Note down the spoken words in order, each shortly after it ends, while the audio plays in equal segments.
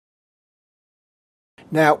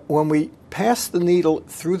Now, when we pass the needle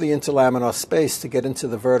through the interlaminar space to get into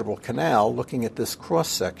the vertebral canal, looking at this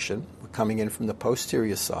cross-section, we're coming in from the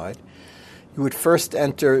posterior side, you would first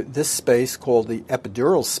enter this space called the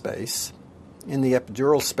epidural space. In the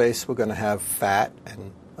epidural space, we're going to have fat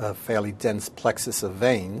and a fairly dense plexus of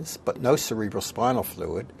veins, but no cerebrospinal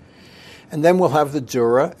fluid. And then we'll have the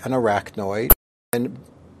dura and arachnoid. And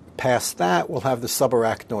past that, we'll have the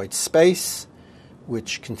subarachnoid space,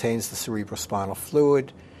 which contains the cerebrospinal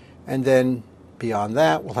fluid. And then beyond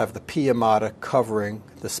that, we'll have the pia mater covering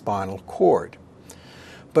the spinal cord.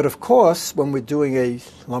 But of course, when we're doing a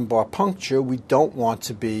lumbar puncture, we don't want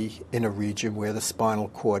to be in a region where the spinal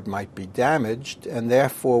cord might be damaged, and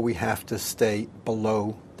therefore we have to stay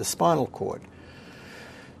below the spinal cord.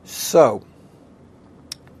 So,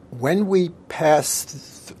 when we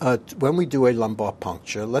do a lumbar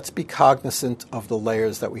puncture, let's be cognizant of the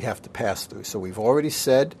layers that we have to pass through. So we've already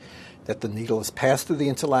said that the needle is passed through the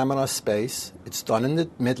interlaminar space, it's done in the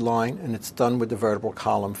midline, and it's done with the vertebral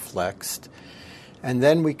column flexed. And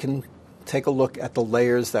then we can take a look at the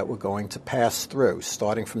layers that we're going to pass through.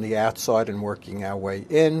 Starting from the outside and working our way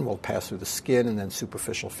in, we'll pass through the skin and then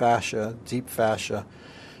superficial fascia, deep fascia,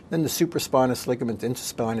 then the supraspinous ligament,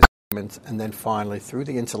 interspinous ligament, and then finally through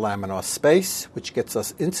the interlaminar space, which gets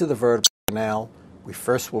us into the vertebral canal. We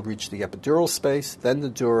first will reach the epidural space, then the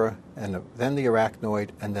dura, and then the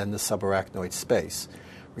arachnoid, and then the subarachnoid space,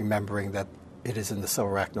 remembering that it is in the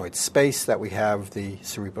subarachnoid space that we have the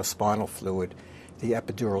cerebrospinal fluid. The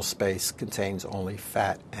epidural space contains only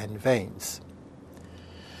fat and veins.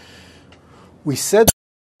 We said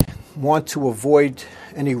we want to avoid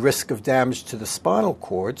any risk of damage to the spinal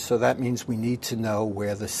cord, so that means we need to know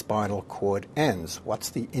where the spinal cord ends.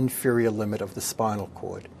 What's the inferior limit of the spinal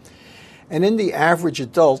cord? And in the average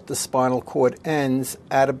adult, the spinal cord ends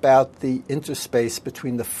at about the interspace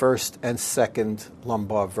between the first and second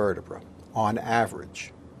lumbar vertebra, on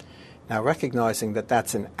average. Now, recognizing that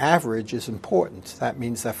that's an average is important. That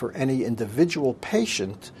means that for any individual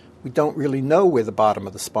patient, we don't really know where the bottom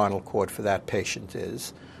of the spinal cord for that patient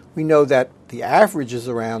is. We know that the average is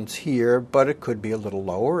around here, but it could be a little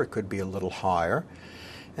lower, it could be a little higher.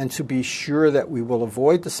 And to be sure that we will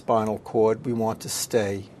avoid the spinal cord, we want to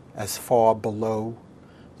stay as far below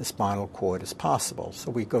the spinal cord as possible.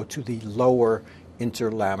 So we go to the lower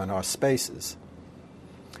interlaminar spaces.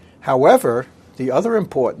 However, the other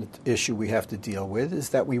important issue we have to deal with is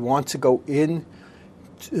that we want to go in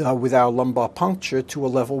with our lumbar puncture to a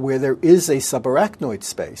level where there is a subarachnoid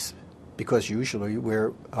space, because usually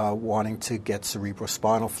we're wanting to get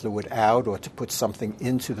cerebrospinal fluid out or to put something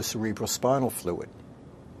into the cerebrospinal fluid.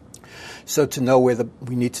 So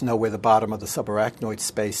we need to know where the bottom of the subarachnoid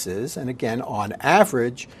space is, and again, on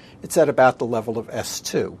average, it's at about the level of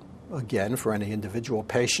S2. Again, for any individual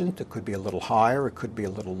patient, it could be a little higher, it could be a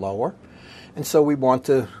little lower. And so we want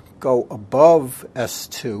to go above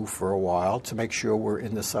S2 for a while to make sure we're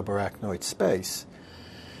in the subarachnoid space.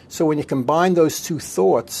 So when you combine those two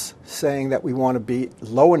thoughts, saying that we want to be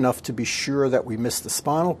low enough to be sure that we miss the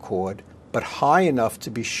spinal cord, but high enough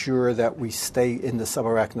to be sure that we stay in the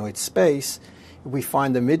subarachnoid space, if we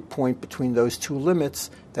find the midpoint between those two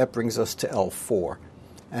limits, that brings us to L4.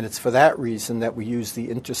 And it's for that reason that we use the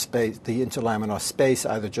interlaminar space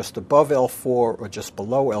either just above L4 or just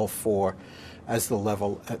below L4 as the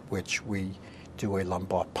level at which we do a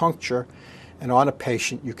lumbar puncture. And on a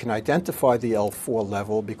patient, you can identify the L4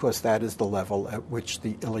 level because that is the level at which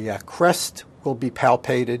the iliac crest will be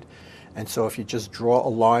palpated. And so if you just draw a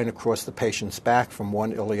line across the patient's back from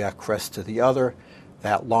one iliac crest to the other,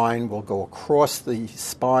 that line will go across the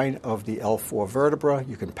spine of the L4 vertebra.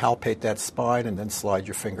 You can palpate that spine and then slide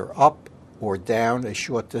your finger up or down a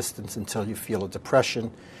short distance until you feel a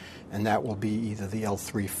depression, and that will be either the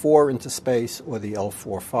L3-4 into space or the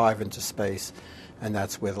L4-5 into space, and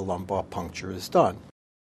that's where the lumbar puncture is done.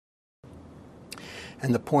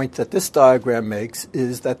 And the point that this diagram makes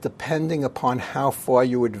is that depending upon how far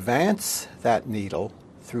you advance that needle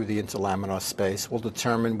through the interlaminar space will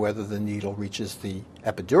determine whether the needle reaches the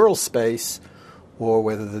epidural space or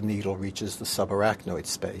whether the needle reaches the subarachnoid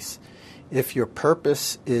space. If your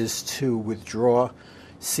purpose is to withdraw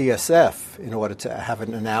CSF in order to have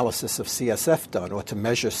an analysis of CSF done or to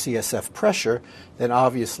measure CSF pressure, then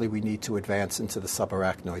obviously we need to advance into the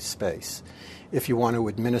subarachnoid space. If you want to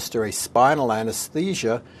administer a spinal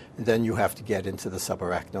anesthesia, then you have to get into the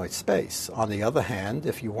subarachnoid space. On the other hand,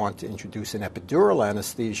 if you want to introduce an epidural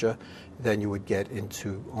anesthesia, then you would get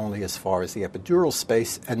into only as far as the epidural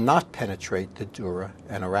space and not penetrate the dura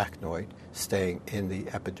and arachnoid, staying in the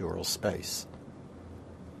epidural space.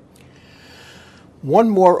 One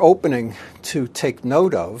more opening to take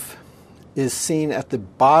note of is seen at the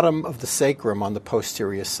bottom of the sacrum on the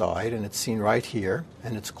posterior side, and it's seen right here,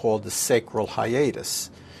 and it's called the sacral hiatus.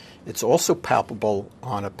 It's also palpable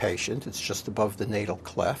on a patient. It's just above the natal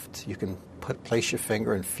cleft. You can place your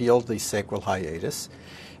finger and feel the sacral hiatus,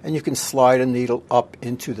 and you can slide a needle up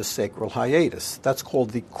into the sacral hiatus. That's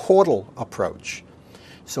called the caudal approach.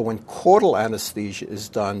 So when caudal anesthesia is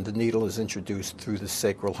done, the needle is introduced through the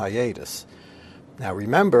sacral hiatus. Now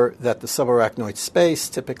remember that the subarachnoid space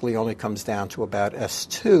typically only comes down to about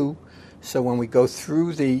S2, so when we go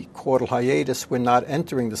through the caudal hiatus, we're not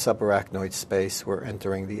entering the subarachnoid space, we're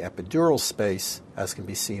entering the epidural space, as can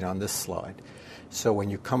be seen on this slide. So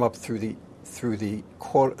when you come up through the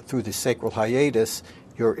sacral hiatus,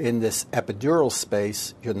 you're in this epidural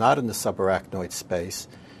space, you're not in the subarachnoid space.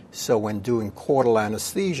 So when doing caudal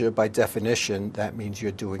anesthesia, by definition, that means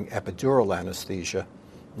you're doing epidural anesthesia,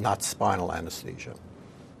 not spinal anesthesia.